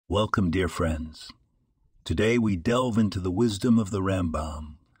Welcome, dear friends. Today we delve into the wisdom of the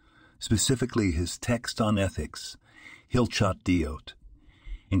Rambam, specifically his text on ethics, Hilchot Diot.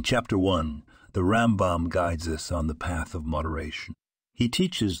 In Chapter 1, the Rambam guides us on the path of moderation. He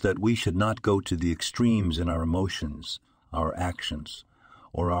teaches that we should not go to the extremes in our emotions, our actions,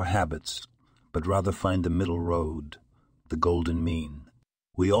 or our habits, but rather find the middle road, the golden mean.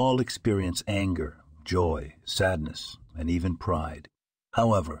 We all experience anger, joy, sadness, and even pride.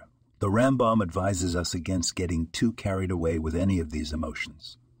 However, the Rambam advises us against getting too carried away with any of these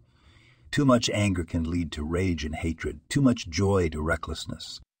emotions. Too much anger can lead to rage and hatred, too much joy to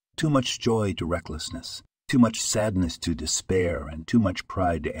recklessness, too much joy to recklessness, too much sadness to despair, and too much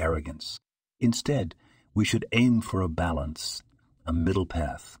pride to arrogance. Instead, we should aim for a balance, a middle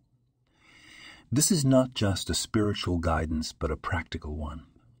path. This is not just a spiritual guidance, but a practical one.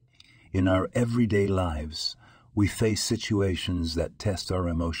 In our everyday lives, we face situations that test our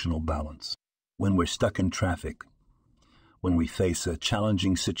emotional balance. When we're stuck in traffic, when we face a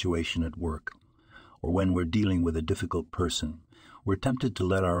challenging situation at work, or when we're dealing with a difficult person, we're tempted to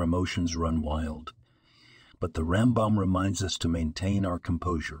let our emotions run wild. But the Rambam reminds us to maintain our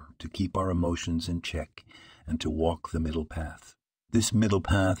composure, to keep our emotions in check, and to walk the middle path. This middle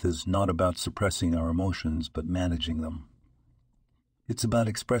path is not about suppressing our emotions, but managing them. It's about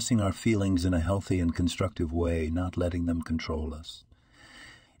expressing our feelings in a healthy and constructive way, not letting them control us.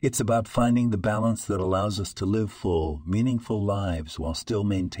 It's about finding the balance that allows us to live full, meaningful lives while still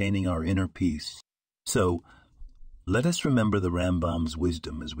maintaining our inner peace. So, let us remember the Rambam's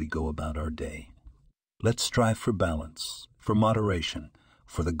wisdom as we go about our day. Let's strive for balance, for moderation,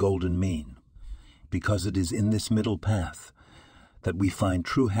 for the golden mean, because it is in this middle path that we find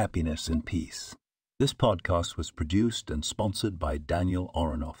true happiness and peace. This podcast was produced and sponsored by Daniel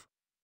Aronoff.